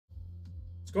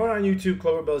What's going on YouTube?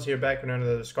 Clover Bells here, back with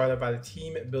another Scarlet Violet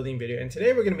team building video, and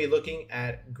today we're going to be looking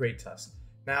at Great Tusk.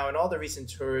 Now, in all the recent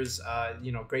tours,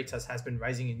 Great Tusk has been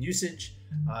rising in usage,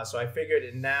 so I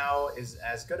figured now is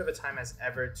as good of a time as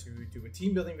ever to do a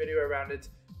team building video around it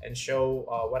and show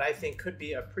what I think could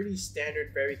be a pretty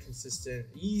standard, very consistent,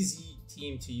 easy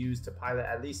team to use to pilot,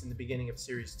 at least in the beginning of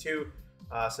Series 2.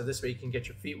 So this way you can get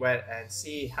your feet wet and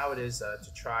see how it is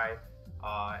to try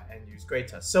and use Great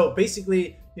Tusk. So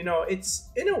basically, it's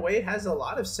in a way has a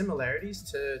lot of similarities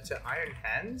to Iron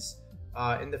Hands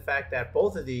in the fact that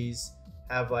both of these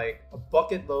have like a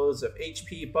bucket loads of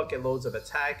HP, bucket loads of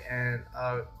attack, and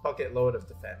a bucket load of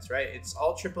defense, right? It's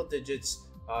all triple digits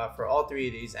for all three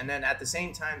of these. And then at the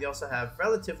same time, they also have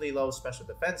relatively low special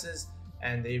defenses,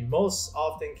 and they most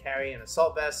often carry an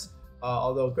assault vest.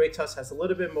 Although Great Tusk has a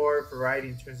little bit more variety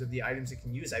in terms of the items it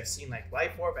can use. I've seen like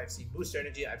Life Orb, I've seen Booster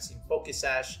Energy, I've seen Focus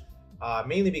Sash,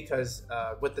 mainly because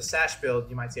with the Sash build,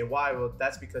 you might say, why? Well,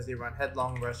 that's because they run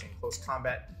Headlong Rush and Close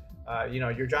Combat.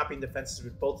 You're dropping defenses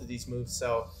with both of these moves,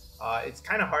 so it's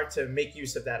kind of hard to make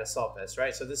use of that Assault Vest,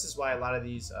 right? So this is why a lot of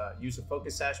these use a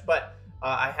Focus Sash, but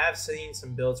I have seen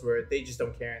some builds where they just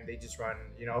don't care and they just run,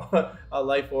 a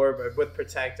Life Orb with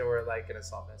Protect or like an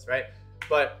Assault Vest, right?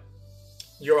 But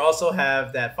you also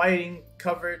have that fighting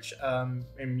coverage,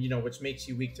 which makes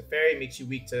you weak to Fairy, makes you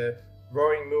weak to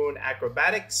Roaring Moon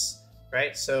Acrobatics,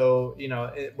 right? So,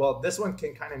 this one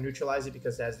can kind of neutralize it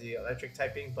because it has the electric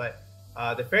typing, but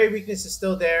the Fairy weakness is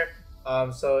still there.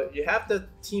 So you have the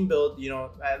team build,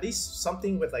 at least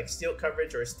something with like steel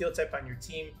coverage or a steel type on your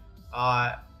team,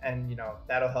 and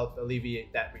that'll help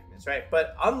alleviate that weakness, right?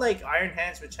 But unlike Iron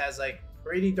Hands, which has like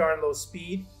pretty darn low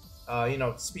speed,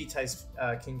 speed types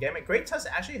can gamut, Great Tusk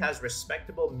actually has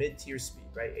respectable mid-tier speed,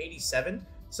 right? 87.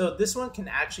 So this one can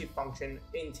actually function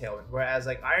in Tailwind, whereas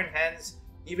like Iron Hands,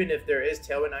 even if there is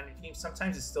Tailwind on your team,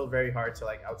 sometimes it's still very hard to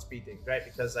like outspeed things, right?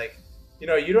 Because like, you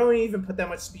don't even put that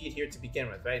much speed here to begin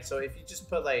with, right? So if you just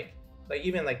put like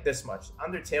even like this much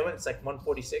under Tailwind, it's like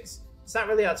 146. It's not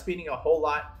really outspeeding a whole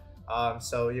lot.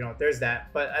 So there's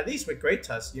that. But at least with Great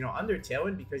Tusk, under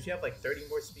Tailwind, because you have like 30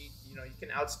 more speed, you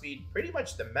can outspeed pretty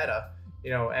much the meta,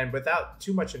 and without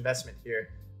too much investment here.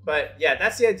 But yeah,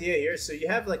 that's the idea here. So you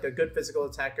have like a good physical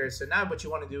attacker. So now what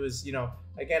you want to do is,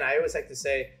 again, I always like to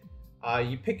say,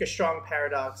 you pick a strong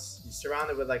Paradox, you surround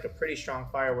it with like a pretty strong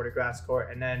Fire, Water, Grass core,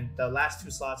 and then the last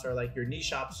two slots are like your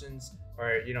niche options,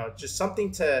 or just something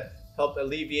to help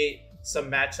alleviate some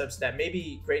matchups that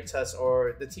maybe Great Tusk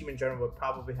or the team in general would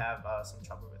probably have some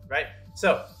trouble with, right?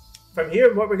 So from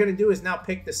here, what we're going to do is now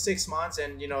pick the 6 mons,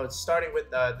 and starting with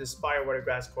this Fire, Water,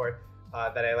 Grass core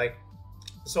that I like.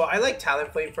 So I like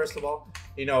Talonflame, first of all,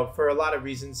 for a lot of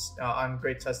reasons on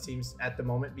Great Tusk teams at the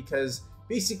moment, because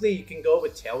basically you can go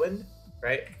with Tailwind,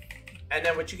 right? And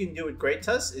then what you can do with Great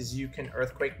Tusk is you can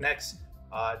Earthquake next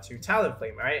to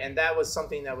Talonflame, right? And that was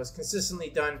something that was consistently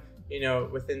done,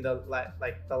 within the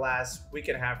last week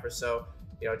and a half or so,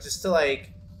 just to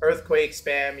like Earthquake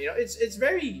spam. It's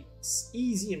very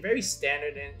easy and very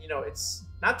standard, and it's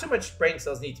not too much brain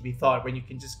cells need to be thought when you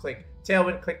can just click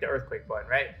Tailwind, click the Earthquake button,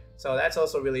 right? So that's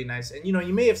also really nice. And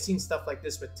you may have seen stuff like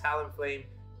this with Talonflame,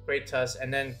 Great Tusk,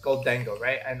 and then Gholdengo,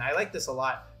 right? And I like this a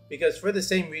lot because for the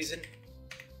same reason,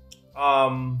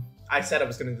 I said I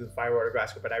was going to do the Fire, Water,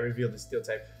 Grass, but I revealed the Steel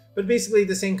type. But basically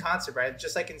the same concept, right?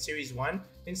 Just like in Series 1,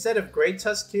 instead of Great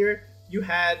Tusk here, you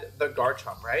had the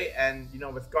Garchomp, right? And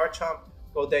with Garchomp,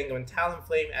 Gholdengo, and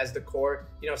Talonflame as the core,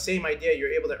 same idea.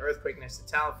 You're able to Earthquake next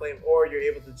to Talonflame, or you're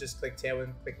able to just click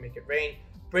Tailwind, click Make It Rain,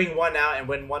 bring one out, and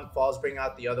when one falls, bring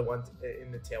out the other one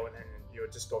in the Tailwind, and you'll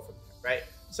just go from there, right?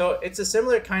 So it's a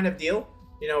similar kind of deal,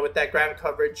 with that ground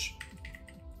coverage,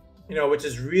 which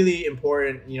is really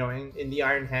important, in the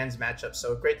Iron Hands matchup.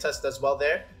 So Great Tusk does well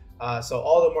there. So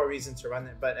all the more reason to run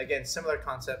it. But again, similar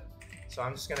concept. So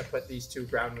I'm just going to put these two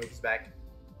ground moves back.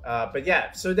 But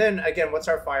yeah, so then again, what's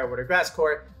our Fire, Water, Grass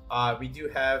core? We do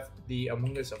have the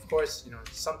Amoongus, of course,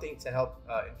 something to help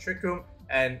in Trick Room.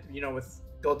 And, with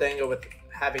Gholdengo, with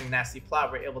having Nasty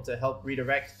Plot, we're able to help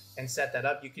redirect and set that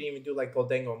up. You can even do like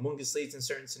Gholdengo Amoongus leads in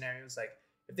certain scenarios. Like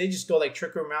if they just go like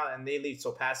Trick Room out and they lead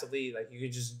so passively, like you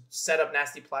could just set up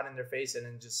Nasty Plot in their face and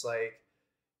then just like,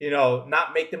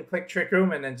 not make them click Trick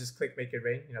Room and then just click Make It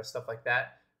Rain, stuff like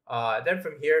that. Then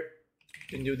from here,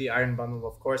 you can do the Iron Bundle,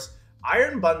 of course.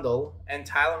 Iron Bundle and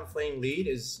Talonflame lead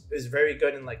is very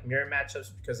good in like mirror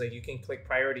matchups because like you can click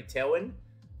Priority Tailwind,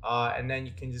 and then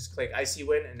you can just click Icy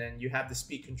Wind, and then you have the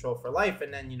speed control for life,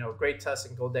 and then Great Tusk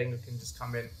and Gholdengo can just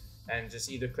come in and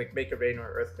just either click Make It Rain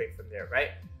or Earthquake from there, right?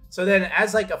 So then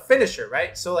as like a finisher,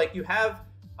 right? So like you have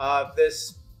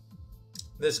this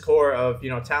this core of,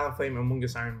 Talonflame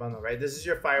Amoongus Iron Bundle, right? This is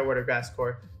your Fire, Water, Grass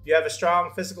core. You have a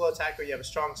strong physical attacker, you have a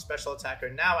strong special attacker.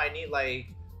 Now I need like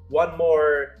one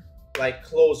more like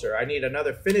closer. I need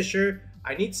another finisher.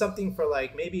 I need something for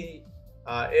like maybe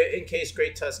in case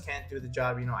Great Tusk can't do the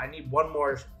job, I need one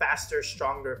more faster,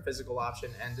 stronger physical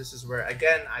option. And this is where,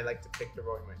 again, I like to pick the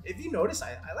Roaring Moon. If you notice,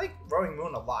 I like Roaring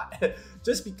Moon a lot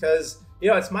just because,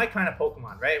 it's my kind of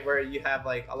Pokemon, right? Where you have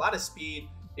like a lot of speed,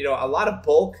 a lot of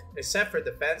bulk, except for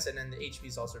defense, and then the HP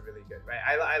is also really good, right?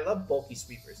 I love bulky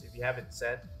sweepers. If you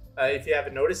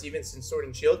haven't noticed, even since Sword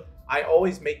and Shield, I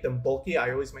always make them bulky.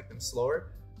 I always make them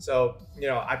slower. So,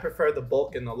 I prefer the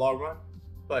bulk in the long run.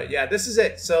 But yeah, this is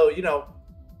it. So,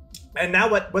 and now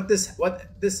what this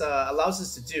allows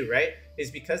us to do, right, is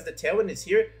because the Tailwind is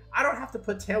here, I don't have to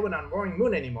put Tailwind on Roaring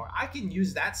Moon anymore. I can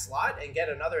use that slot and get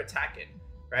another attack in,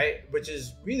 right? Which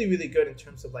is really, really good in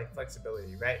terms of like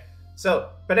flexibility, right?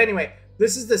 So, but anyway,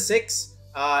 this is the 6.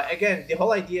 Again, the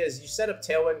whole idea is you set up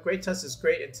Tailwind. Great Tusk is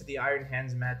great into the Iron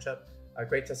Hands matchup.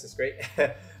 Great Tusk is great.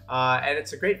 And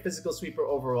it's a great physical sweeper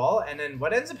overall. And then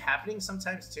what ends up happening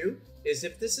sometimes too is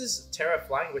if this is Terra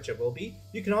Flying, which it will be,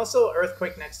 you can also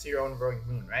Earthquake next to your own Roaring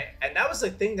Moon, right? And that was a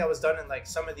thing that was done in like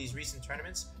some of these recent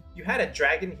tournaments. You had a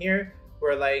Dragon here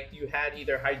where like you had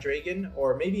either Hydreigon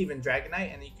or maybe even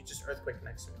Dragonite, and you could just Earthquake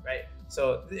next to it, right?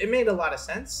 So it made a lot of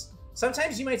sense.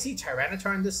 Sometimes you might see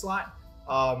Tyranitar in this slot.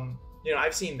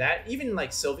 I've seen that. Even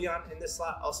like Sylveon in this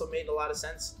slot also made a lot of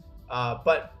sense.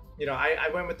 But I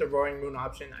went with the Roaring Moon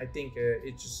option. I think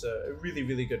it's just a really,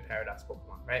 really good Paradox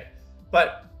Pokemon, right?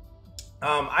 But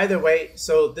either way,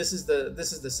 so this is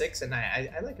the 6, and I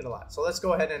like it a lot. So let's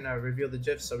go ahead and reveal the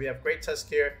GIFs. So we have Great Tusk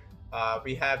here.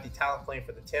 We have the Talonflame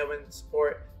for the Tailwind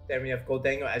support. Then we have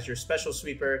Gholdengo as your special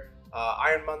sweeper.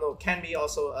 Iron Bundle can be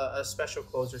also a special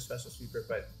closer, special sweeper,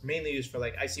 but mainly used for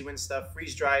like Icy Wind stuff,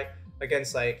 Freeze Dry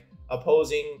against like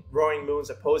opposing Roaring Moons,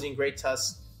 opposing Great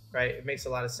Tusk, right? It makes a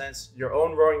lot of sense. Your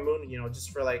own Roaring Moon,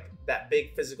 just for like that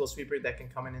big physical sweeper that can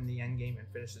come in the end game and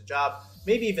finish the job.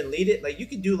 Maybe even lead it. Like you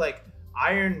could do like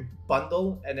Iron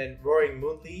Bundle and then Roaring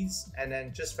Moon leads, and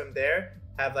then just from there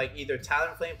have like either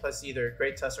Talonflame plus either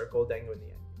Great Tusk or Gholdengo in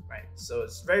the end, right? So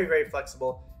it's very, very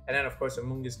flexible. And then of course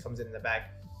Amoongus comes in the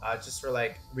back. Just for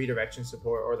like redirection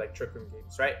support or like trick room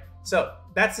games, right? So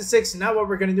that's the 6. Now what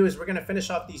we're gonna do is we're gonna finish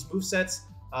off these movesets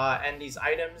and these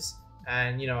items,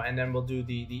 and and then we'll do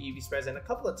the EV spreads and a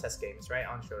couple of test games, right,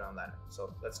 on Showdown Ladder.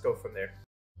 So let's go from there.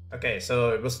 Okay,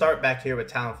 so we'll start back here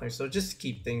with Talonflame. So just to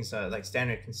keep things like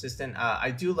standard consistent,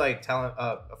 I do like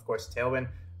of course Tailwind.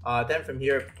 Then from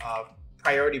here,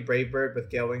 Priority Brave Bird with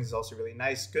Gale Wings is also really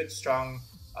nice. Good strong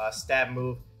stab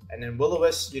move, and then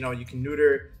Will-O-Wisp. You can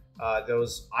neuter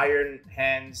those Iron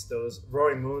Hands, those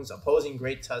Roaring Moons, opposing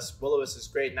Great Tusk. Will-O-Wisp is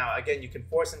great. Now, again, you can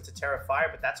force them to Terra Fire,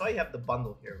 but that's why you have the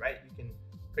bundle here, right? You can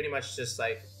pretty much just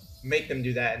like make them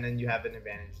do that, and then you have an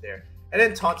advantage there. And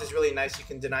then Taunt is really nice. You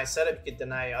can deny setup, you can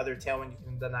deny other Tailwind, you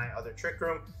can deny other Trick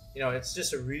Room. It's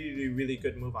just a really, really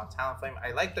good move on Talonflame.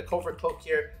 I like the Covert Cloak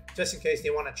here, just in case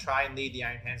they want to try and lead the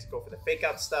Iron Hands and go for the fake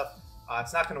out stuff.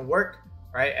 It's not going to work,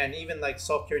 right? And even like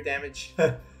Soul Cure damage,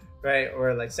 right,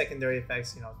 or like secondary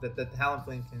effects, the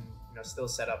Talonflame can still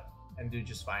set up and do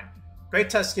just fine. Great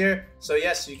Tusk here. So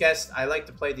yes, you guessed, I like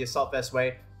to play the Assault Vest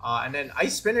way. And then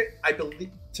Ice Spinner, I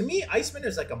believe, to me, Ice Spinner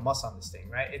is like a must on this thing,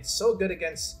 right? It's so good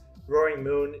against Roaring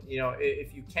Moon.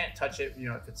 If you can't touch it,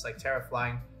 if it's like Terra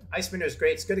Flying, Ice Spinner is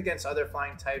great. It's good against other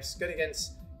flying types, good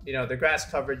against the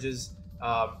grass coverages.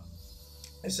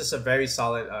 It's just a very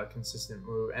solid, consistent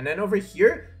move. And then over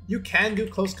here, you can do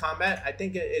close combat. I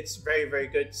think it's very, very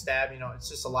good stab. It's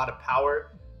just a lot of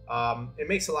power. It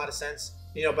makes a lot of sense.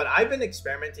 But I've been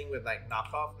experimenting with like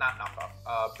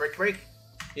Brick Break.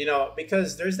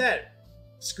 Because there's that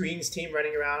Screens team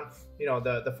running around.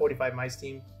 The 45 Mice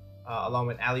team, along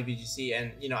with Ali VGC,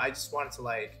 and I just wanted to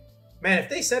like, man, if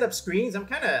they set up screens, I'm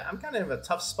kind of in a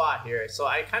tough spot here. So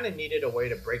I kind of needed a way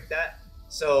to break that.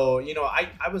 So,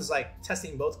 I was like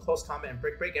testing both close combat and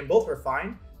Brick Break, and both were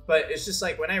fine. But it's just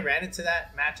like when I ran into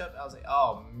that matchup, I was like,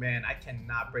 oh man, I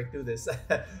cannot break through this.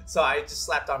 So I just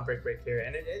slapped on Brick Break here,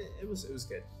 and it was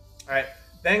good. All right,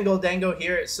 then Gholdengo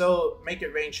here. So make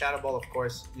it rain, Shadow Ball, of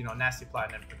course. Nasty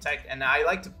Plot and Protect. And I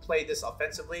like to play this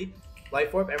offensively,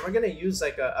 Life Orb, and we're gonna use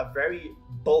like a very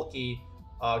bulky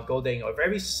Gholdengo, a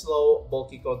very slow,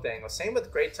 bulky Gholdengo. Same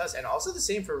with Great Tusk, and also the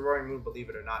same for Roaring Moon, believe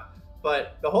it or not.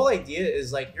 But the whole idea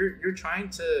is like you're trying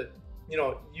to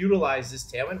utilize this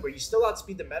Tailwind where you still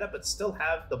outspeed the meta, but still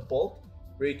have the bulk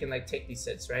where you can like take these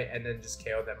hits, right, and then just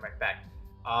KO them right back.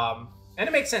 And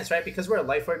it makes sense, right, because we're a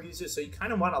Life Orb user, so you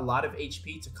kind of want a lot of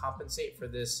HP to compensate for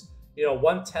this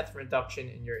 1/10 reduction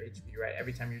in your HP, right,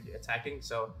 every time you're attacking.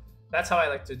 So that's how I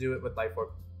like to do it with Life Orb.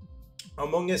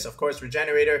 Amoongus, of course,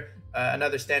 Regenerator,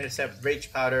 another standard set,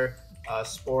 Rage Powder,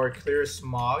 Spore, Clear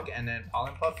Smog, and then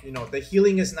Pollen Puff. You know, the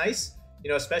healing is nice, you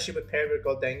know, especially with paired with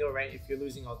Gholdengo, right? If you're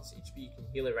losing all this HP, you can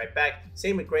heal it right back.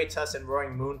 Same with Great Tusk and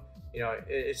Roaring Moon. You know,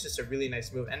 it's just a really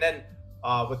nice move. And then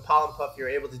with Pollen Puff, you're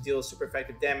able to deal super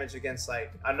effective damage against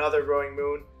like another Roaring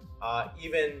Moon,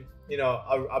 even, you know,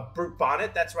 a Brute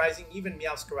Bonnet that's rising, even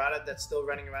Meowscarada that's still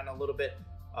running around a little bit.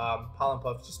 Pollen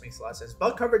Puff just makes a lot of sense.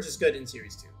 Bug coverage is good in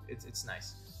Series 2. It's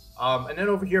nice. And then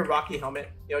over here, Rocky Helmet,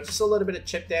 you know, just a little bit of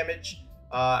chip damage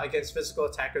against physical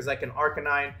attackers like an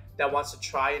Arcanine that wants to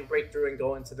try and break through and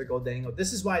go into the Gholdengo.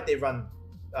 This is why they run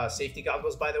safety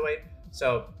goggles, by the way.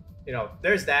 So, you know,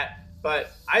 there's that.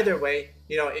 But either way,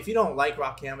 you know, if you don't like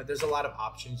Rocky Helmet, there's a lot of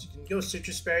options. You can go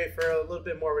Citrus Berry for a little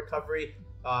bit more recovery.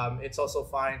 It's also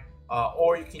fine.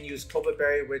 Or you can use Cobra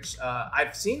Berry, which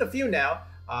I've seen a few now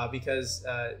because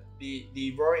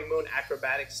the Roaring Moon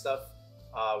acrobatic stuff,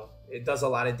 it does a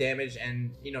lot of damage,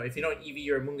 and you know, if you don't EV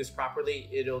your Amoongus properly,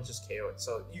 it'll just KO it.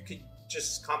 So you could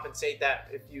just compensate that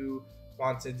if you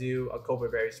want to do a Cobra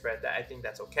Berry spread. That I think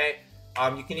that's okay.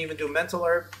 You can even do Mental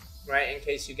Herb, right, in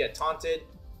case you get taunted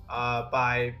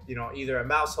by, you know, either a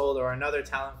Mouse Hold or another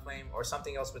Talonflame or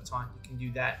something else with taunt. You can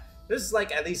do that. There's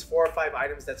like at least 4 or 5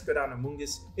 items that's good on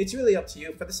Amoongus. It's really up to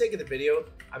you. For the sake of the video,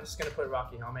 I'm just gonna put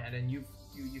Rocky Helmet, and then you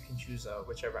can choose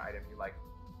whichever item you like.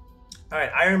 All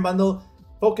right, Iron Bundle.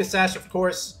 Focus Sash, of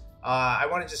course. I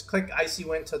want to just click Icy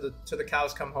Wind till the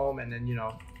cows come home, and then, you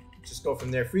know, just go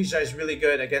from there. Freeze Dry is really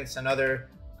good against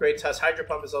another Great Tusk. Hydro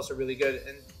Pump is also really good,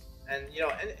 and you know,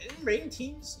 and in rain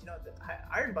teams, you know, the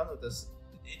Iron Bundle just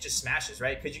smashes,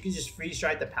 right? Because you can just freeze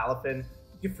dry the Palafin,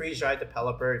 you can freeze dry the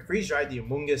Pelipper, freeze dry the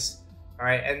Amoongus, all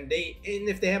right, and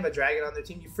if they have a dragon on their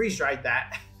team, you freeze dry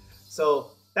that.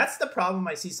 So that's the problem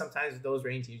I see sometimes with those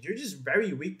rain teams. You're just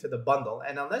very weak to the bundle,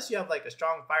 and unless you have like a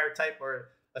strong fire type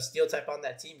or a steel type on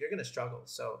that team, you're gonna struggle.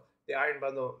 So the Iron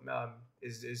Bundle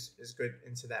is good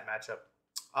into that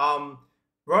matchup.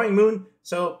 Roaring Moon,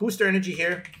 so booster energy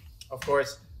here, of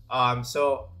course.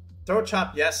 So Throat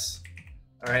Chop, yes.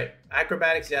 All right,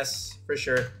 Acrobatics, yes, for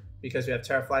sure, because we have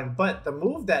Terra Flying. But the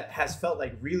move that has felt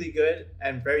like really good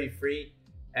and very free,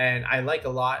 and I like a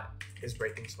lot, is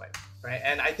Breaking Swipe. Right,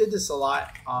 and I did this a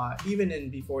lot,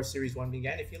 even before Series 1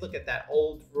 began. If you look at that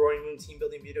old Roaring Moon team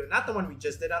building video, not the one we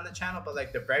just did on the channel, but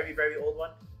like the very, very old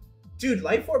one, dude,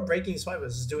 Life Orb Breaking Swipe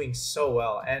was doing so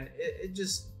well, and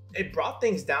it brought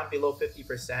things down below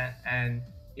 50%, and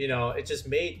you know, it just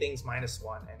made things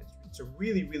 -1, and it's a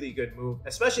really, really good move,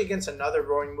 especially against another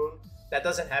Roaring Moon that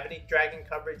doesn't have any dragon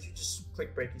coverage. You just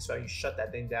click Breaking Swipe, you shut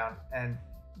that thing down, and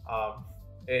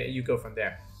you go from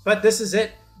there. But this is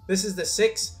it. This is the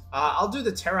 6. I'll do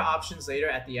the Terra options later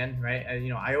at the end, right? And, you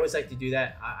know, I always like to do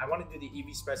that. I want to do the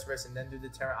EV spreads first and then do the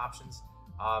Terra options.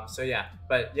 So yeah,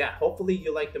 but yeah, hopefully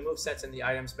you like the movesets and the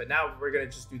items. But now we're gonna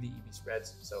just do the EV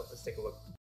spreads. So let's take a look.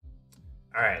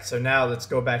 All right, so now let's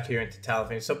go back here into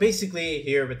Talonflame. So basically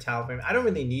here with Talonflame, I don't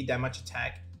really need that much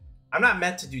attack. I'm not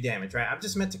meant to do damage, right? I'm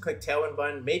just meant to click Tailwind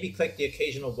Bundle, maybe click the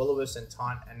occasional Will-O-Wisp and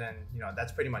Taunt, and then, you know,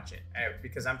 that's pretty much it.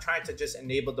 Because I'm trying to just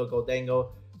enable the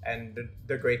Gholdengo and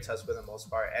the Great Tusk for the most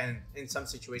part, and in some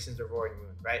situations the Roaring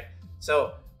Moon, right?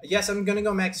 So yes, I'm gonna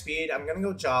go max speed, I'm gonna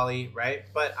go jolly, right?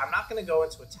 But I'm not gonna go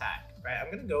into attack, right? I'm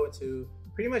gonna go into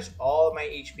pretty much all of my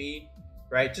HP,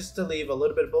 right? Just to leave a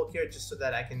little bit of bulk here, just so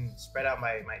that I can spread out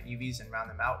my EVs and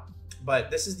round them out. But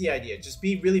this is the idea, just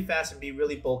be really fast and be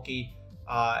really bulky,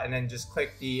 and then just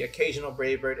click the occasional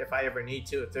Brave Bird if I ever need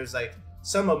to. If there's like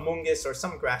some Amoongus or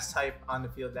some grass type on the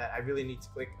field that I really need to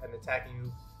click an attacking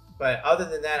move. But other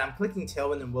than that, I'm clicking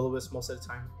Tailwind and Will-O-Wisp most of the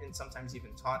time, and sometimes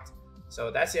even Taunt. So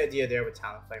that's the idea there with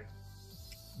Talonflame.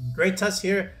 Great Tusk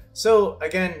here. So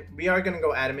again, we are going to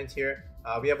go Adamant here.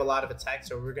 We have a lot of attacks,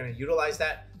 so we're going to utilize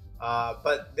that.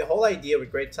 But the whole idea with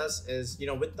Great Tusk is, you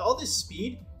know, with all this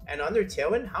speed and under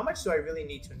Tailwind, how much do I really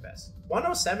need to invest?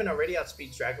 107 already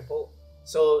outspeeds Dragapult.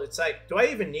 So it's like, do I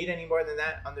even need any more than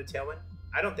that under Tailwind?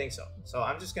 I don't think so. So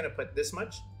I'm just going to put this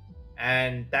much,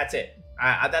 and that's it.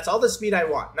 That's all the speed I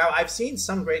want. Now, I've seen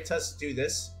some Great Tusks do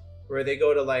this, where they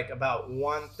go to like about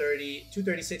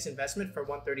 236 investment for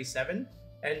 137.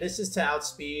 And this is to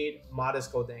outspeed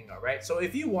modest Gholdengo, right? So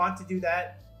if you want to do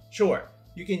that, sure,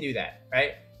 you can do that,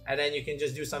 right? And then you can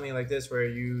just do something like this, where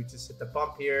you just hit the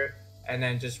bump here, and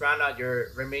then just round out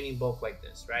your remaining bulk like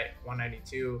this, right?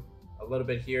 192, a little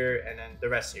bit here, and then the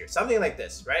rest here. Something like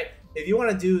this, right? If you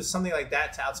want to do something like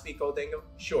that to outspeed Gholdengo,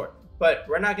 sure. But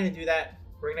we're not going to do that.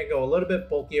 We're going to go a little bit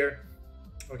bulkier,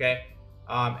 okay?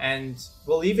 And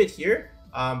we'll leave it here.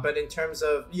 But in terms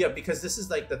of, yeah, because this is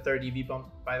like the third EV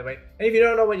bump, by the way. And if you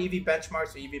don't know what EV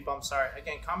benchmarks or EV bumps are,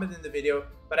 again, comment in the video.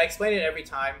 But I explain it every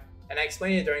time, and I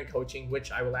explain it during coaching,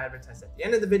 which I will advertise at the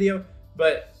end of the video.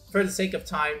 But for the sake of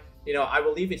time, you know, I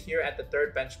will leave it here at the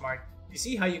third benchmark. You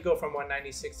see how you go from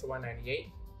 196 to 198?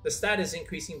 The stat is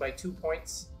increasing by 2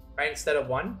 points, right, instead of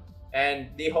 1. And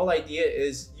the whole idea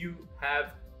is you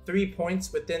have 3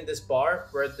 points within this bar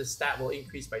where the stat will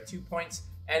increase by 2 points.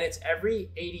 And it's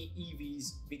every 80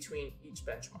 EVs between each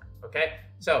benchmark, okay?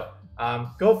 So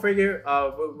go figure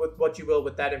with what you will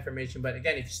with that information. But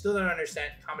again, if you still don't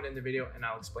understand, comment in the video and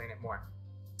I'll explain it more.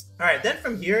 All right, then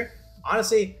from here,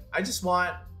 honestly, I just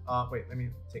want, wait, let me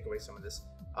take away some of this.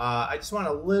 I just want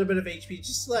a little bit of HP,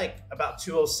 just like about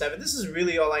 207. This is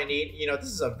really all I need. You know, this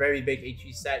is a very big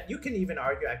HP stat. You can even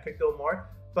argue I could go more,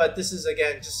 but this is,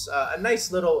 again, just a nice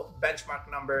little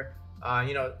benchmark number.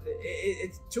 You know,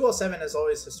 it's 207 has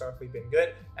always historically been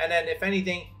good. And then if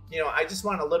anything, you know, I just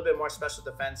want a little bit more special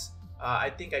defense. I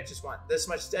think I just want this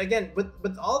much. Again,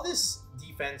 with all this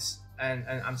defense and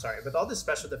I'm sorry, with all this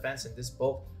special defense and this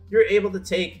bulk, you're able to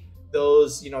take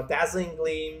those, you know, dazzling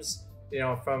gleams, you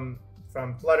know, from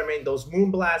Flutter Game, those moon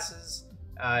blasts,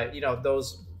 you know,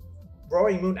 those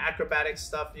roaring moon acrobatic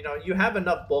stuff. You know, you have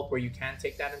enough bulk where you can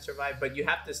take that and survive, but you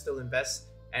have to still invest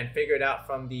and figure it out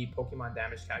from the Pokemon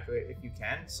damage calculator if you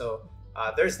can. So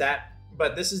there's that.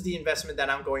 But this is the investment that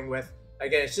I'm going with.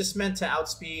 Again, it's just meant to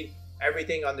outspeed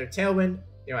everything under Tailwind,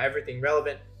 you know, everything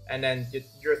relevant. And then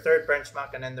your third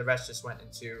benchmark, and then the rest just went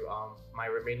into my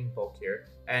remaining bulk here.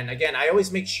 And again, I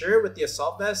always make sure with the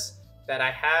Assault Vest that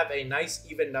I have a nice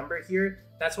even number here.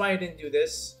 That's why I didn't do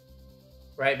this,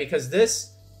 right? Because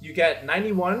this, you get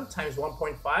 91 times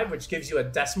 1.5, which gives you a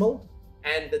decimal.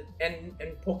 And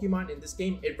Pokemon in this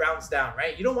game, it rounds down,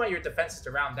 right? You don't want your defenses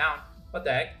to round down. What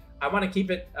the heck? I want to keep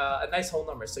it a nice whole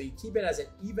number. So you keep it as an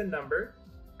even number,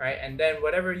 right? And then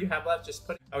whatever you have left, just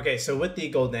put it. Okay, so with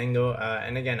the Gholdengo,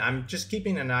 and again, I'm just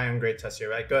keeping an eye on Great Tusk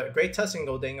here, right? Great Tusk and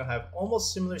Gholdengo have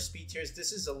almost similar speed tiers.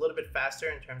 This is a little bit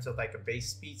faster in terms of like a base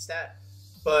speed stat.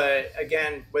 But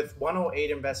again, with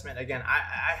 108 investment, again,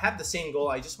 I have the same goal.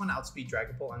 I just want to outspeed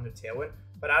Dragon Ball under Tailwind.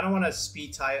 But I don't want to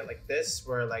speed tie it like this,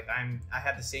 where like I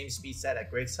have the same speed set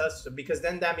at Great Tusk, because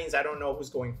then that means I don't know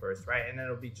who's going first, right? And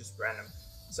it'll be just random.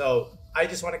 So I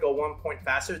just want to go 1 point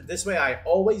faster. This way I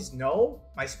always know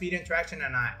my speed interaction,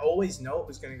 and I always know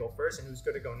who's going to go first and who's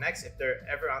going to go next if they're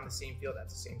ever on the same field at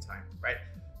the same time, right?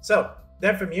 So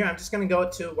then from here, I'm just going to go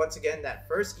to, once again, that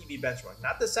first EV benchmark,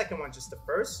 not the second one, just the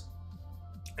first.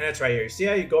 And it's right here. You see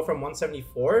how you go from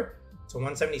 174 to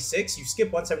 176, you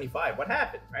skip 175. What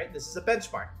happened, right? This is a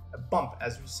benchmark, a bump,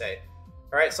 as we say.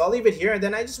 All right, so I'll leave it here. And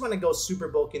then I just want to go super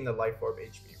bulking the Life Orb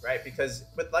HP, right? Because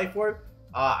with Life Orb,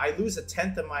 I lose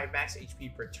 1/10 of my max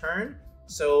HP per turn.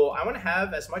 So I want to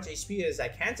have as much HP as I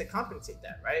can to compensate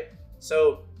that, right?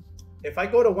 So if I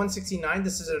go to 169,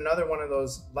 this is another one of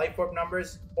those Life Orb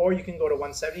numbers, or you can go to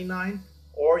 179,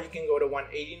 or you can go to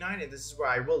 189, and this is where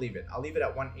I will leave it. I'll leave it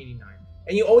at 189.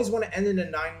 And you always want to end in a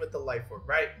 9 with the Life Orb,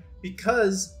 right?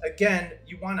 Because again,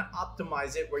 you want to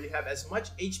optimize it where you have as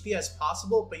much HP as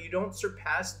possible, but you don't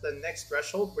surpass the next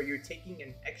threshold where you're taking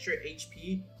an extra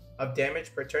HP of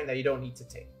damage per turn that you don't need to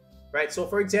take, right? So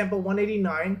for example,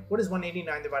 189, what is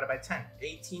 189 divided by 10?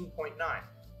 18.9.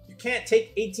 You can't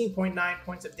take 18.9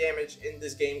 points of damage in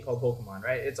this game called Pokemon,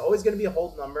 right? It's always going to be a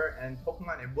whole number, and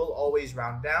Pokemon, it will always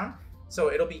round down.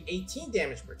 So it'll be 18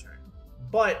 damage per turn.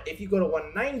 But if you go to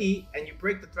 190 and you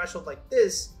break the threshold like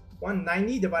this,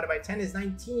 190 divided by 10 is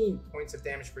 19 points of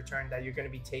damage per turn that you're going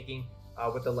to be taking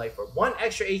with the Life Orb. 1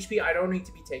 extra HP I don't need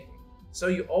to be taking. So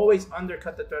you always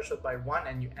undercut the threshold by 1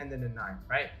 and you end in a 9,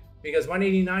 right? Because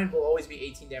 189 will always be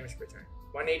 18 damage per turn.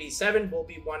 187 will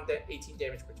be 18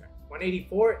 damage per turn.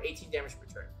 184, 18 damage per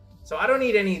turn. So I don't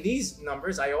need any of these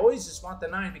numbers. I always just want the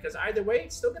 9, because either way,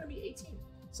 it's still going to be 18.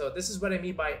 So this is what I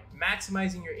mean by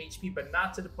maximizing your HP, but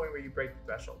not to the point where you break the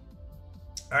threshold.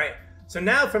 All right. So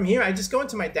now from here, I just go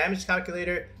into my damage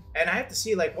calculator, and I have to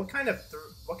see like what kind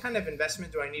of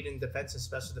investment do I need in defense and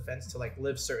special defense to like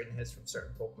live certain hits from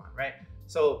certain Pokemon, right?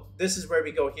 So this is where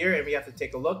we go here, and we have to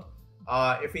take a look.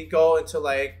 If we go into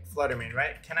like Flutter Game,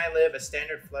 right? Can I live a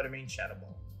standard Flutter Game Shadow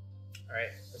Ball? All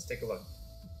right, let's take a look.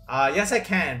 Yes, I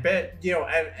can, but you know,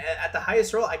 at the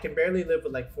highest roll, I can barely live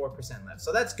with like 4% left.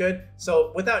 So that's good.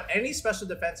 So without any special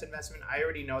defense investment, I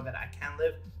already know that I can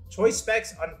live. Choice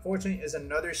specs, unfortunately, is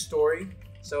another story.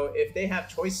 So if they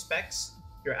have choice specs,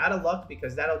 you're out of luck,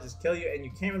 because that'll just kill you, and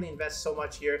you can't really invest so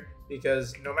much here,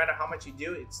 because no matter how much you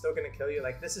do, it's still going to kill you.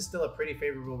 Like, this is still a pretty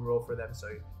favorable roll for them. So,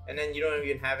 and then you don't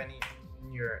even have any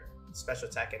in your special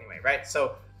attack anyway, right?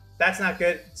 So that's not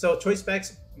good. So choice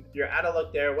specs, you're out of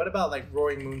luck there. What about like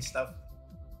Roaring Moon stuff?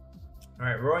 All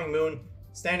right, Roaring Moon,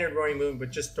 standard Roaring Moon,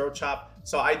 but just throw chop.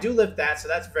 So I do lift that, so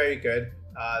that's very good.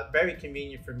 Very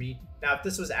convenient for me. Now, if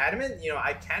this was Adamant, you know,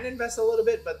 I can invest a little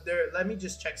bit, but let me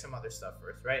just check some other stuff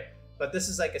first, right? But this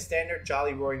is like a standard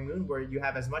Jolly Roaring Moon where you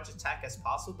have as much attack as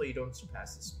possible, but you don't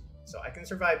surpass the speed. So I can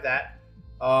survive that.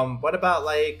 What about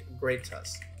like Great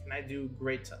Tusk? Can I do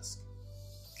Great Tusk?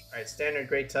 All right, standard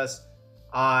Great Tusk.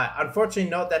 Unfortunately,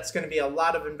 no, that's going to be a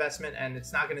lot of investment and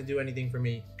it's not going to do anything for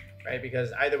me, right?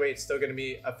 Because either way, it's still going to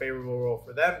be a favorable roll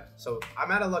for them. So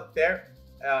I'm out of luck there.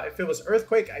 If it was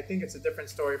Earthquake, I think it's a different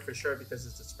story for sure because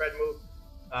it's a spread move.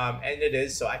 And it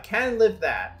is, so I can live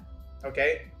that,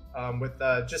 okay? With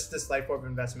just this life orb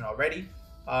investment already.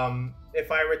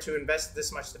 If I were to invest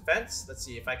this much defense, let's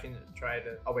see if I can try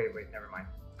to, oh wait, never mind.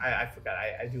 I forgot,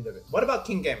 I do live it. What about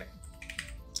Kingambit?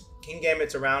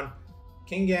 Kingambit's around.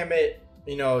 Kingambit,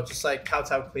 you know, just like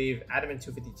Kowtow Cleave, Adamant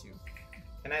 252.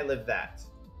 Can I live that,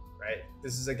 right?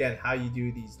 This is again how you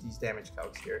do these damage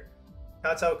calcs here.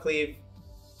 Kowtow Cleave.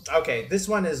 Okay, this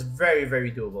one is very,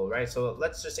 very doable, right? So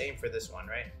let's just aim for this one,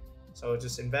 right? So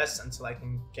just invest until I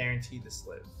can guarantee this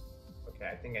live. Okay,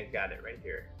 I think I got it right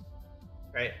here,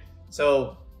 right?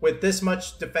 So with this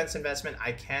much defense investment,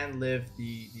 I can live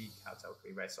the Kowtow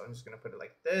Cleave, right? So I'm just gonna put it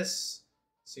like this,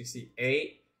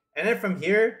 68. And then from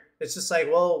here, it's just like,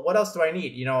 well, what else do I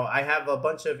need? You know, I have a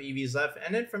bunch of EVs left.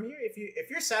 And then from here, if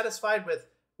you're satisfied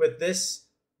with this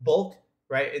bulk,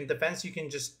 right, in defense, you can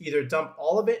just either dump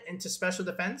all of it into special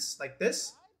defense like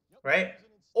this, right?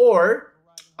 Or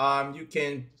you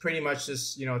can pretty much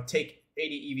just, you know, take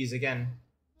 80 EVs again.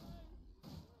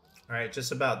 All right,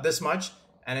 just about this much.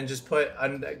 And then just put,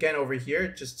 again, over here,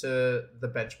 just to the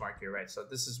benchmark here, right? So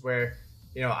this is where,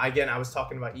 you know, again, I was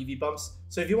talking about EV bumps.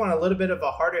 So if you want a little bit of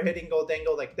a harder hitting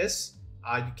Gholdengo like this,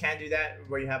 you can do that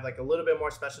where you have like a little bit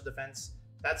more special defense.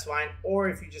 That's fine. Or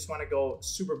if you just want to go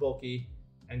super bulky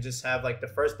and just have like the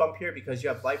first bump here because you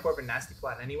have Life Orb and Nasty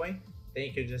Plant anyway, then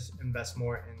you could just invest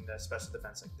more in the special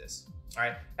defense like this. All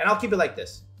right. And I'll keep it like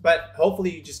this. But hopefully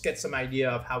you just get some idea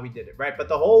of how we did it, right? But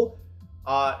the whole,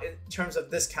 in terms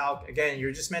of this calc, again,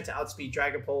 you're just meant to outspeed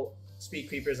Dragon Pole, speed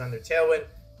creepers on their Tailwind.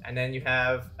 And then you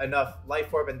have enough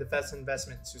Life Orb and defense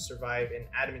investment to survive in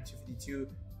Adamant 252,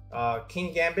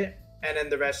 Kingambit, and then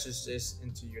the rest is just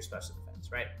into your special defense,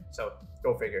 right? So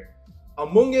go figure.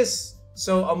 Amoongus.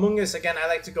 So Amoongus, again, I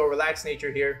like to go relaxed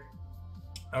nature here.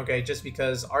 Okay, just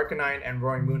because Arcanine and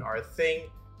Roaring Moon are a thing,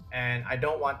 and I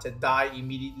don't want to die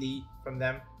immediately from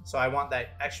them. So I want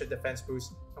that extra defense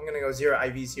boost. I'm gonna go 0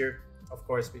 IVs here, of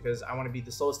course, because I want to be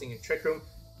the slowest thing in Trick Room.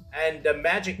 And the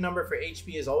magic number for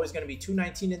HP is always going to be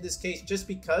 219 in this case, just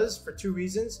because for 2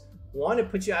 reasons. One,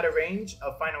 it puts you out of range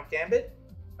of Final Gambit,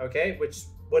 okay, which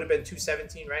would have been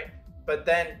 217, right? But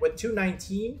then with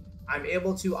 219, I'm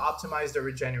able to optimize the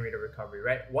regenerator recovery,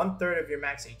 right? 1/3 of your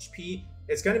max HP.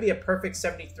 It's going to be a perfect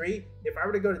 73. If I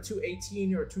were to go to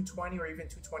 218 or 220 or even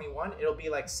 221, it'll be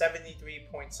like 73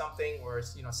 point something or,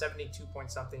 you know, 72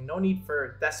 point something. No need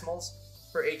for decimals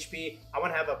for HP. I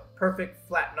want to have a perfect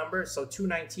flat number, so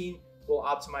 219 will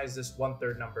optimize this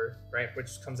 1/3 number, right,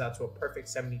 which comes out to a perfect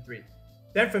 73.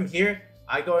 Then from here,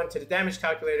 I go into the damage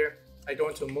calculator. I go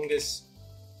into Amoongus,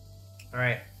 all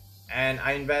right, and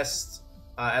I invest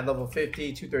at level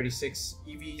 50, 236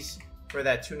 EVs for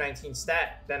that 219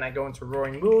 stat. Then I go into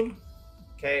Roaring Moon.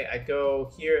 Okay, I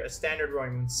go here, a standard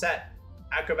Roaring Moon set.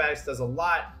 Acrobatics does a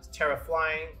lot. Terra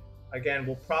Flying, again,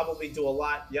 will probably do a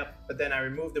lot, yep, but then I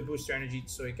remove the booster energy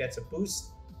so it gets a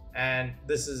boost, and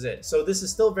this is it. So this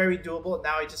is still very doable.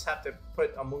 Now I just have to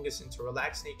put Amoongus into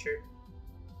relaxed nature,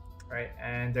 right?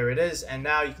 And there it is. And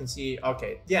now you can see,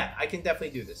 okay, yeah, I can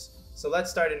definitely do this. So let's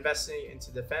start investing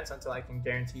into defense until I can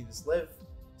guarantee this live.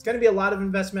 It's going to be a lot of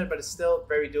investment, but it's still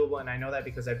very doable, and I know that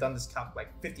because I've done this calc like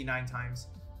 59 times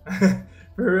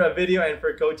for a video and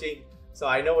for coaching. So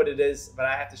I know what it is, but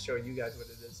I have to show you guys what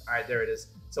it is. All right, there it is.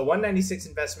 So 196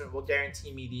 investment will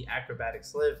guarantee me the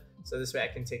acrobatics live. So this way I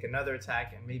can take another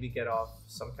attack and maybe get off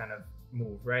some kind of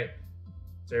move, right?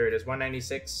 There it is,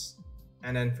 196.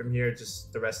 And then from here,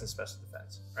 just the rest in special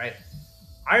defense, right?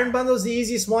 Iron Bundle is the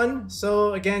easiest one.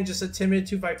 So again, just a timid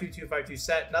 252-252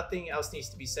 set. Nothing else needs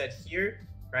to be said here,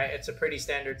 right? It's a pretty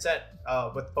standard set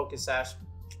with Focus Sash.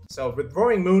 So with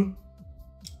Roaring Moon,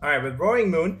 all right, with Roaring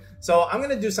Moon, so I'm going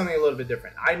to do something a little bit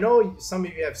different. I know some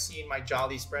of you have seen my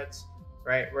Jolly spreads,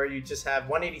 right? Where you just have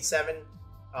 187,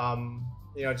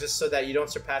 you know, just so that you don't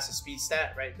surpass the speed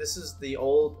stat, right? This is the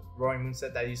old Roaring Moon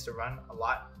set that I used to run a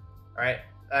lot, all right?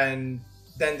 And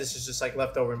then this is just like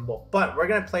leftover in bulk. But we're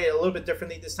going to play it a little bit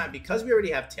differently this time because we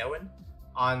already have Tailwind.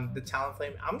 on the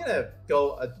Talonflame, I'm gonna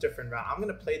go a different route. I'm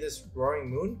gonna play this Roaring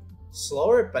Moon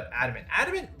slower but adamant.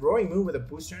 Adamant Roaring Moon with a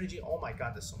booster energy. Oh my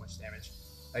god, there's so much damage.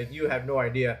 Like, you have no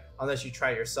idea unless you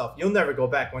try it yourself. You'll never go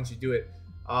back once you do it.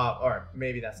 Or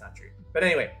maybe that's not true. But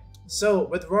anyway, so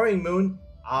with Roaring Moon,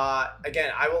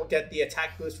 again, I will get the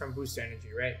attack boost from booster energy,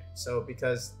 right? So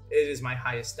because it is my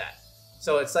highest stat.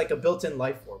 So it's like a built-in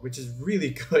life orb, which is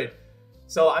really good.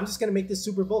 So I'm just gonna make this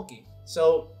super bulky.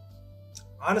 So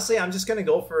honestly, I'm just gonna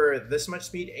go for this much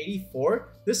speed, 84.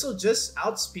 This will just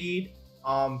outspeed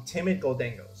timid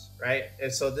Gholdengos, right?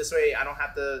 And so this way I don't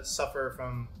have to suffer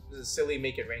from the silly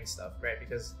make it rain stuff, right?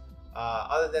 Because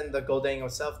other than the Gholdengo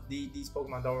itself, these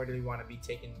Pokemon don't really want to be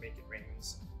taking make it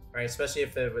rains, right? Especially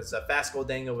if it was a fast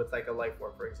Gholdengo with like a life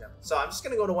orb, for example. So I'm just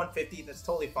gonna go to 150. That's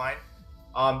totally fine.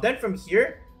 Then from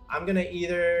here, I'm gonna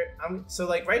so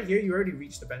like right here, you already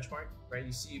reached the benchmark, right?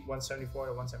 You see 174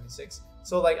 to 176.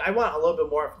 So like I want a little bit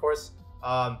more, of course.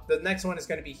 The next one is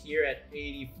gonna be here at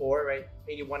 84, right?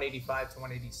 81, 85 to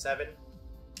 187.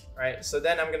 Right, so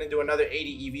then I'm gonna do another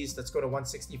 80 EVs. Let's go to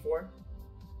 164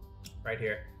 right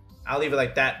here. I'll leave it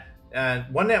like that. And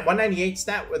 198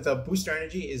 stat with a booster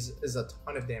energy is a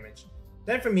ton of damage.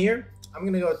 Then from here, I'm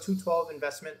gonna go 212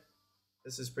 investment.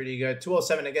 This is pretty good.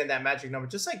 207 again, that magic number,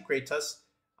 just like Great Tusk.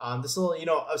 This will,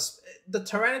 the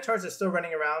Tyrannitars are still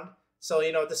running around, so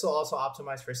this will also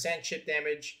optimize for sand chip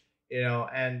damage,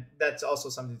 and that's also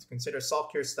something to consider.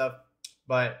 Salt cure stuff,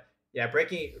 but yeah,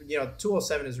 breaking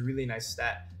 207 is a really nice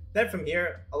stat. Then from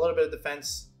here, a little bit of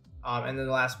defense, and then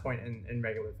the last point in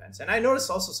regular defense. And I noticed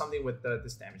also something with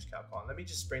this damage calc on. Let me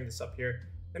just bring this up here.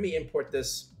 Let me import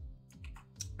this.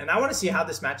 And I want to see how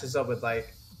this matches up with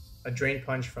like a Drain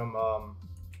Punch from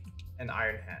an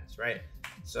Iron Hands, right?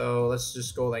 So let's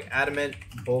just go like Adamant,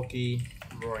 Bulky,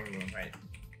 Roaring Moon, right?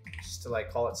 Just to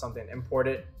like call it something, import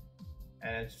it,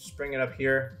 and just bring it up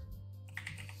here.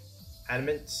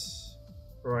 Adamant,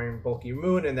 Roaring, Bulky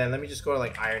Moon, and then let me just go to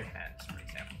like Iron Hands, for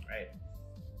example, right?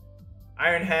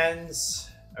 Iron Hands,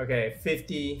 okay,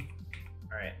 50.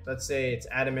 All right, let's say it's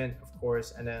Adamant, of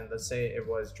course, and then let's say it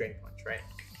was Drain Punch, right?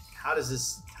 How does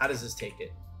this take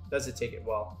it? Does it take it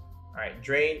well? All right,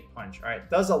 Drain Punch. All right,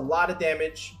 does a lot of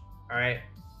damage. All right,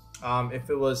 if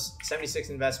it was 76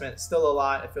 investment, still a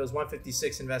lot. If it was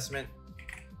 156 investment,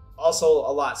 also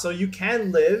a lot. So you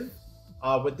can live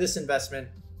with this investment.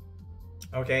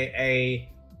 Okay, a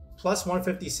plus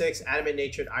 156 Adamant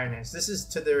Natured Iron Hands. This is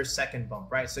to their second bump,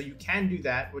 right? So you can do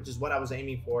that, which is what I was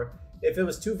aiming for. If it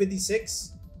was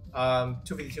 256,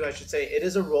 252, I should say, it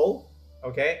is a roll,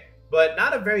 okay? But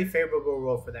not a very favorable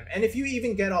roll for them. And if you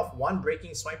even get off one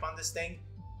breaking swipe on this thing,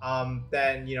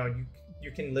 then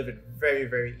you can live it very,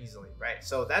 very easily, right?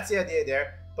 So that's the idea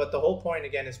there. But the whole point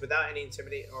again is without any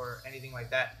intimidate or anything like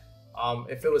that.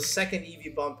 If it was second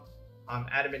EV bump,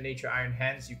 Adamant Nature Iron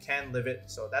Hands, you can live it.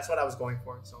 So that's what I was going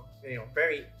for. So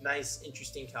very nice,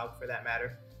 interesting calc for that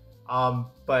matter.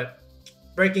 But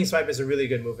breaking swipe is a really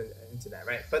good move into that,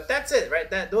 right? But that's it,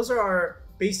 right? Those are our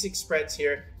basic spreads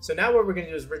here. So now what we're gonna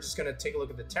do is we're just gonna take a look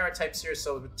at the Terra types here.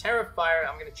 So with Terra Fire,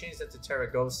 I'm gonna change that to Terra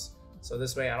Ghost. So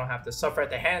this way I don't have to suffer at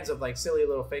the hands of like silly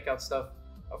little fake out stuff,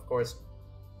 of course.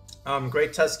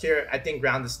 Great Tusk here, I think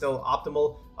ground is still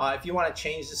optimal. If you want to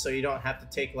change this so you don't have to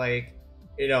take like,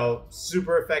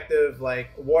 super effective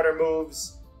like water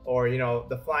moves or,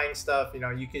 the flying stuff,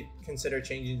 you could consider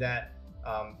changing that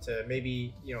to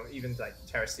maybe, even like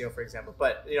Terra Steel, for example.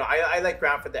 But, I like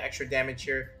ground for the extra damage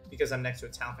here because I'm next to a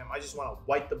Talonflame. I just want to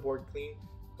wipe the board clean.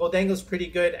 Gholdengo's pretty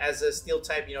good as a steel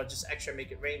type, just extra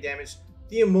make it rain damage.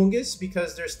 The Amoongus,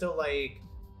 because there's still like,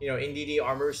 NDD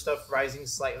armor stuff rising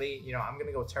slightly, I'm going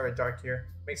to go Terra Dark here.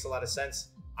 Makes a lot of sense.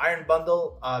 Iron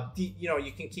Bundle,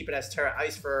 you can keep it as Terra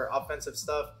Ice for offensive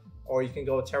stuff, or you can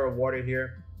go Terra Water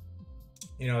here,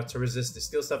 to resist the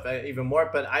steel stuff even more.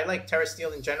 But I like Terra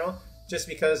Steel in general, just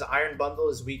because Iron Bundle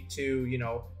is weak to,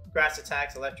 grass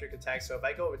attacks, electric attacks. So if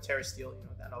I go with Terra Steel,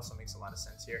 that also makes a lot of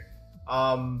sense here.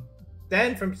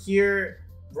 Then from here,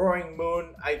 Roaring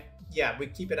Moon, we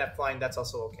keep it at flying. That's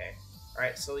also okay. All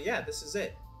right, so yeah, this is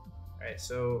it. All right,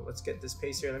 so let's get this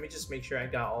pace here. Let me just make sure I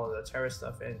got all of the Terra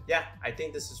stuff in. Yeah, I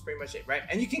think this is pretty much it, right?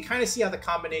 And you can kind of see how the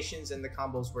combinations and the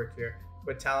combos work here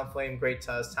with Talonflame Great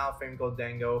Tusk, Talonflame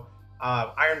Gholdengo,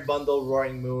 Iron Bundle,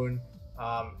 Roaring Moon,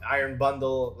 Iron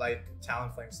Bundle, like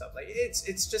Talonflame stuff. Like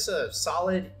it's just a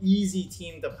solid, easy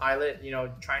team to pilot,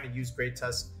 trying to use Great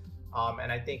Tusk.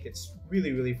 And I think it's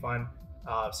really, really fun.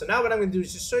 So now what I'm gonna do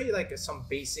is just show you like some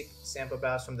basic sample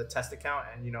battles from the test account,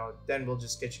 and then we'll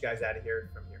just get you guys out of here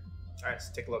from here. All right,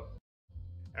 so take a look.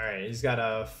 All right, he's got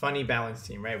a funny balance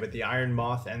team, right? With the Iron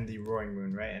Moth and the Roaring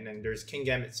Moon, right? And then there's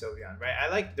Kingambit Sylveon, right? I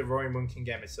like the Roaring Moon,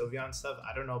 Kingambit Sylveon stuff.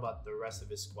 I don't know about the rest of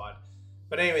his squad.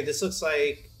 But anyway, this looks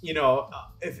like, you know,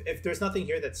 if there's nothing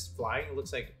here that's flying, it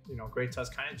looks like, you know, Great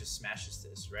Tusk kind of just smashes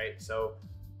this, right? So,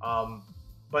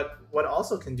 but what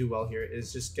also can do well here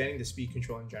is just getting the speed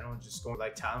control in general and just going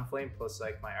like Talonflame plus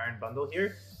like my Iron Bundle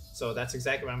here. So that's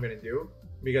exactly what I'm going to do,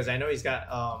 because I know he's got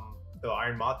the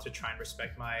Iron Moth to try and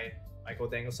respect my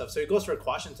Gholdengo stuff. So he goes for a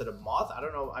Quashen to the Moth. I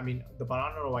don't know. I mean, I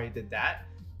don't know why he did that.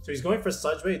 So he's going for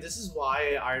Sludge Wave. This is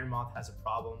why Iron Moth has a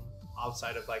problem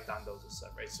outside of like Dondozo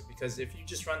stuff, right? So because if you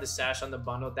just run the Sash on the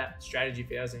bundle, that strategy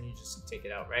fails and you just take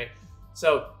it out, right?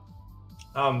 So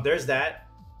there's that.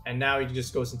 And now he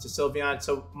just goes into Sylveon.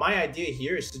 So my idea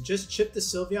here is to just chip the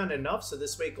Sylveon enough so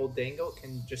this way Gholdengo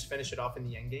can just finish it off in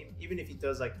the end game. Even if he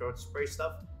does like throat spray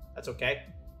stuff, that's okay.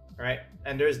 All right.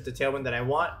 And there's the Tailwind that I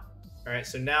want. All right.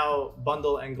 So now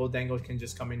Bundle and Gholdengo can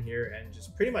just come in here and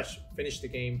just pretty much finish the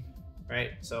game.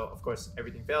 Right. So of course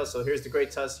everything fails. So here's the Great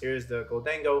Tusk. Here's the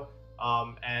Gholdengo.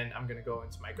 And I'm going to go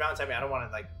into my ground typing. I don't want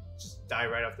to like just die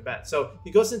right off the bat. So he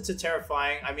goes into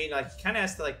Terrifying. I mean, like he kind of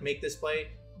has to like make this play.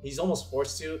 He's almost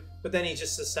forced to, but then he's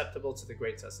just susceptible to the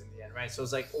Great Tusk in the end, right? So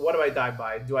it's like, what do I die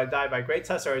by? Do I die by Great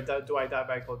Tusk or do I die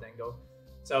by Gholdengo?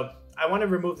 So I want to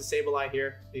remove the Sableye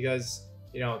here because,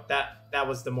 you know, that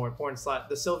was the more important slot.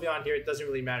 The Sylveon here, it doesn't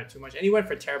really matter too much. And he went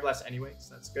for Terra Blast anyway,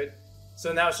 so that's good.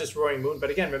 So now it's just Roaring Moon. But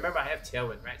again, remember, I have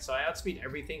Tailwind, right? So I outspeed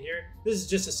everything here. This is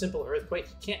just a simple Earthquake.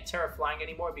 He can't Terra Flying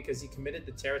anymore because he committed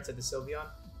the Terra to the Sylveon.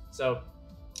 So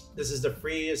this is the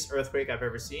freest Earthquake I've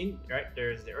ever seen, right?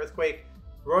 There's the Earthquake.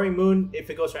 Roaring Moon, if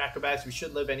it goes for Acrobatics, we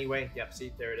should live anyway. Yep,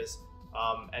 see, there it is.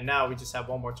 And now we just have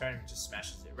one more turn and just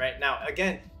smashes it, right? Now,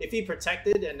 again, if he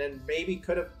protected and then maybe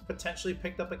could have potentially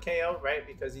picked up a KO, right?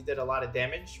 Because he did a lot of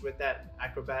damage with that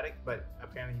Acrobatic, but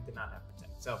apparently he did not have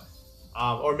Protect. So,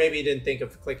 or maybe he didn't think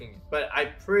of clicking it. But I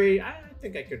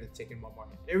think I could have taken one more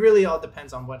hit. It really all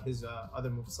depends on what his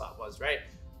other move slot was, right?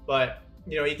 But,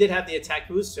 you know, he did have the attack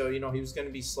boost, so, you know, he was going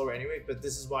to be slower anyway. But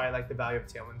this is why I like the value of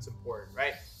Tailwind is important,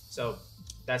 right? So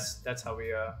that's how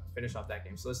we finish off that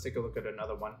game. So let's take a look at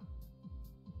another one.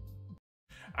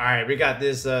 All right, we got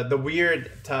this the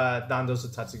weird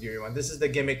Dondozo Tatsugiri one. This is the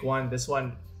gimmick one. This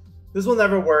will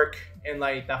never work in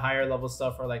like the higher level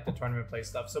stuff or like the tournament play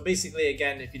stuff. So basically,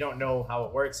 again, if you don't know how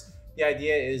it works, the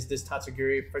idea is this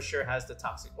Tatsugiri for sure has the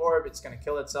Toxic Orb. It's gonna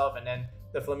kill itself, and then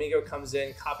the Flamigo comes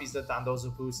in, copies the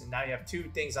Dondozo boost, and now you have two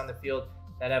things on the field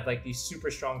that have like these super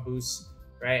strong boosts.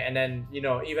 Right, and then, you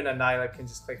know, even a Nyla can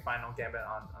just click Final Gambit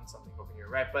on something over here,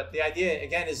 right? But the idea,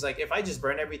 again, is like, if I just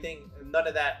burn everything, none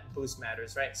of that boost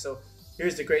matters, right? So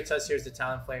here's the Great Tusk, here's the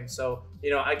Talonflame. So, you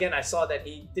know, again, I saw that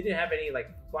he didn't have any, like,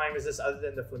 flying resist other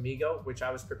than the Flamigo, which I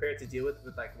was prepared to deal with,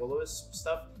 like, Will-O-Wisp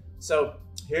stuff. So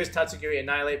here's Tatsugiri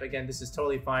Annihilate. Again, this is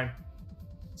totally fine.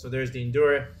 So there's the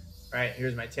Endure, right?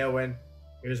 Here's my Tailwind.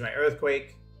 Here's my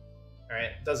Earthquake, all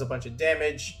right? Does a bunch of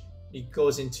damage. He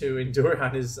goes into Endure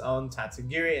on his own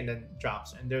Tatsugiri and then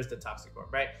drops. And there's the Toxic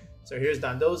Orb, right? So here's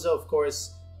Dondozo, of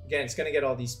course. Again, it's going to get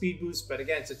all these speed boosts. But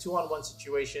again, it's a 2-on-1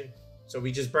 situation. So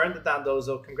we just burned the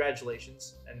Dondozo.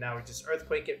 Congratulations. And now we just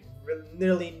Earthquake it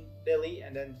nilly.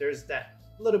 And then there's that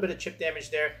little bit of chip damage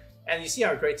there. And you see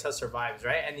how Great Tusk survives,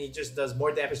 right? And he just does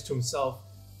more damage to himself.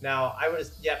 Now,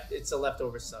 yep, it's a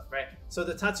leftover stuff, right? So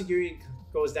the Tatsugiri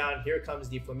goes down. Here comes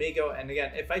the Flamigo. And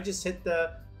again, if I just hit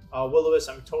the Will-O-Wisp,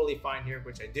 I'm totally fine here,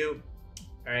 which I do.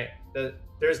 All right,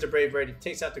 there's the Brave Bird. He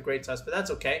takes out the Great Tusk, but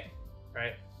that's okay. All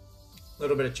right, a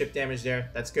little bit of chip damage there.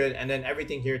 That's good. And then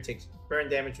everything here takes burn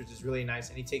damage, which is really nice.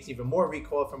 And he takes even more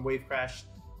recoil from Wave Crash.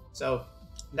 So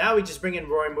now we just bring in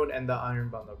Roaring Moon and the Iron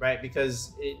Bundle, right?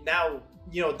 Because now,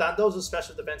 you know, Dondozo's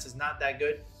special defense is not that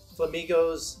good.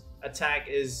 Flamigo's attack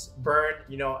is burn.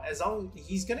 You know, as long as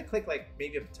he's gonna click like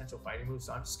maybe a potential fighting move.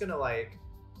 So I'm just gonna like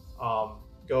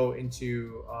go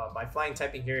into my flying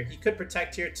typing here. He could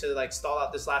protect here to like stall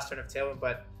out this last turn of Tailwind,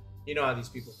 but you know how these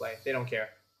people play. They don't care.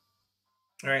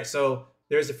 All right, so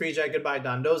there's the free jag. Goodbye,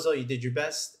 Dondozo. You did your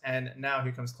best. And now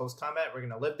here comes close combat. We're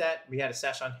going to live that. We had a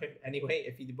sash on him anyway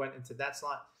if he went into that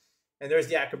slot. And there's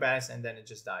the acrobatics, and then it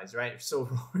just dies, right? So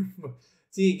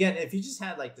see, again, if you just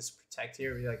had like this protect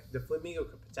here, like the Flamigo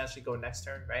could potentially go next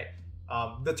turn, right?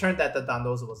 The turn that the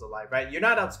Dondozo was alive, right? You're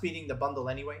not outspeeding the bundle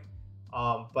anyway.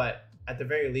 But at the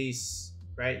very least,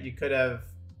 right, you could have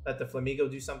let the Flamigo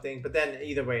do something. But then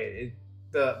either way,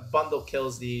 the bundle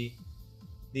kills the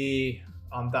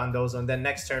Dondozo, and then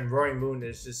next turn Roaring Moon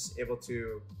is just able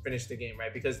to finish the game,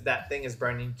 right? Because that thing is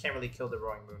burning, can't really kill the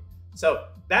Roaring Moon. So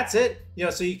that's it. You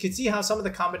know, so you can see how some of the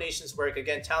combinations work.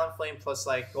 Again, Talonflame plus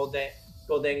like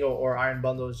Gholdengo or Iron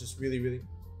Bundle is just really, really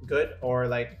good, or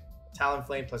like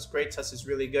Talonflame plus Great Tusk is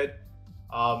really good.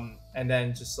 And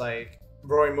then just like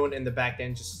Roaring Moon in the back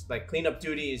end, just like cleanup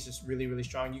duty is just really, really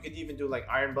strong. You could even do like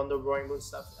Iron Bundle Roaring Moon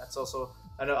stuff. That's also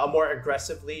a more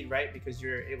aggressive lead, right? Because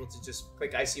you're able to just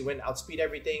click Icy Wind, outspeed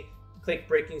everything, click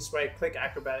Breaking Strike, click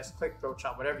Acrobatics, click Throat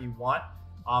Chop, whatever you want.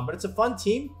 But it's a fun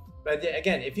team. But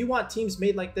again, if you want teams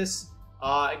made like this,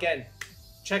 again,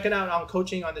 check it out on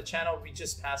coaching on the channel. We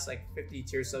just passed like 50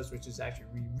 tier subs, which is actually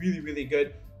really, really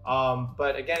good.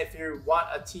 But again, if you want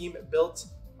a team built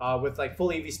with like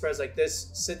full EV spreads like this,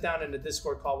 sit down in the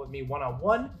Discord call with me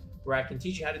one-on-one, where I can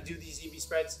teach you how to do these EV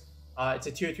spreads. It's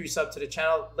a tier 3 sub to the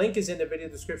channel. Link is in the video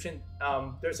description.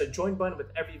 There's a join button with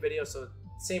every video, so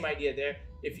same idea there.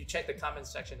 If you check the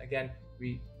comments section, again,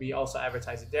 we also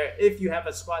advertise it there. If you have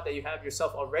a squad that you have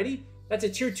yourself already, that's a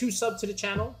tier 2 sub to the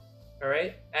channel. All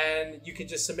right, and you can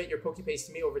just submit your PokePaste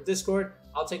to me over Discord.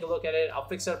 I'll take a look at it. I'll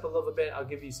fix it up a little bit. I'll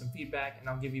give you some feedback, and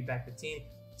I'll give you back the team.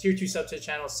 Tier 2 sub to the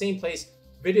channel, same place,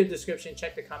 video description.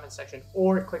 Check the comment section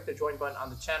or click the join button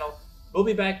on the channel. We'll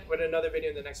be back with another video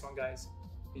in the next one, guys.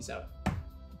 Peace out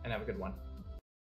and have a good one.